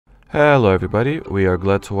Hello everybody, we are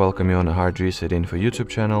glad to welcome you on the HardReset.Info YouTube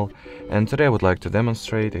channel, and today I would like to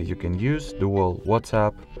demonstrate that you can use dual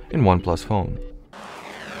WhatsApp in OnePlus phone.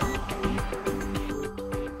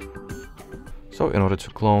 So in order to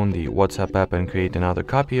clone the WhatsApp app and create another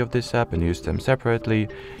copy of this app and use them separately,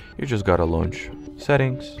 you just gotta launch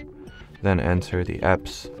Settings, then enter the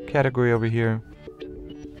apps category over here,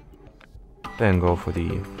 then go for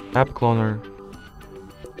the app cloner,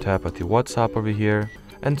 tap at the WhatsApp over here,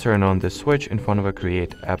 and turn on the switch in front of a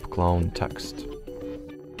Create App Clone text.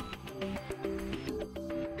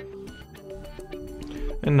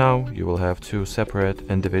 And now you will have two separate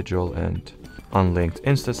individual and unlinked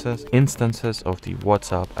instances of the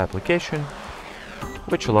WhatsApp application,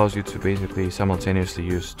 which allows you to basically simultaneously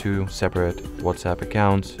use two separate WhatsApp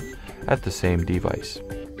accounts at the same device.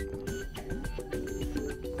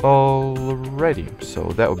 Alrighty, so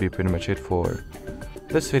that would be pretty much it for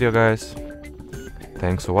this video, guys.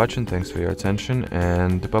 Thanks for watching, thanks for your attention,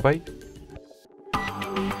 and bye bye.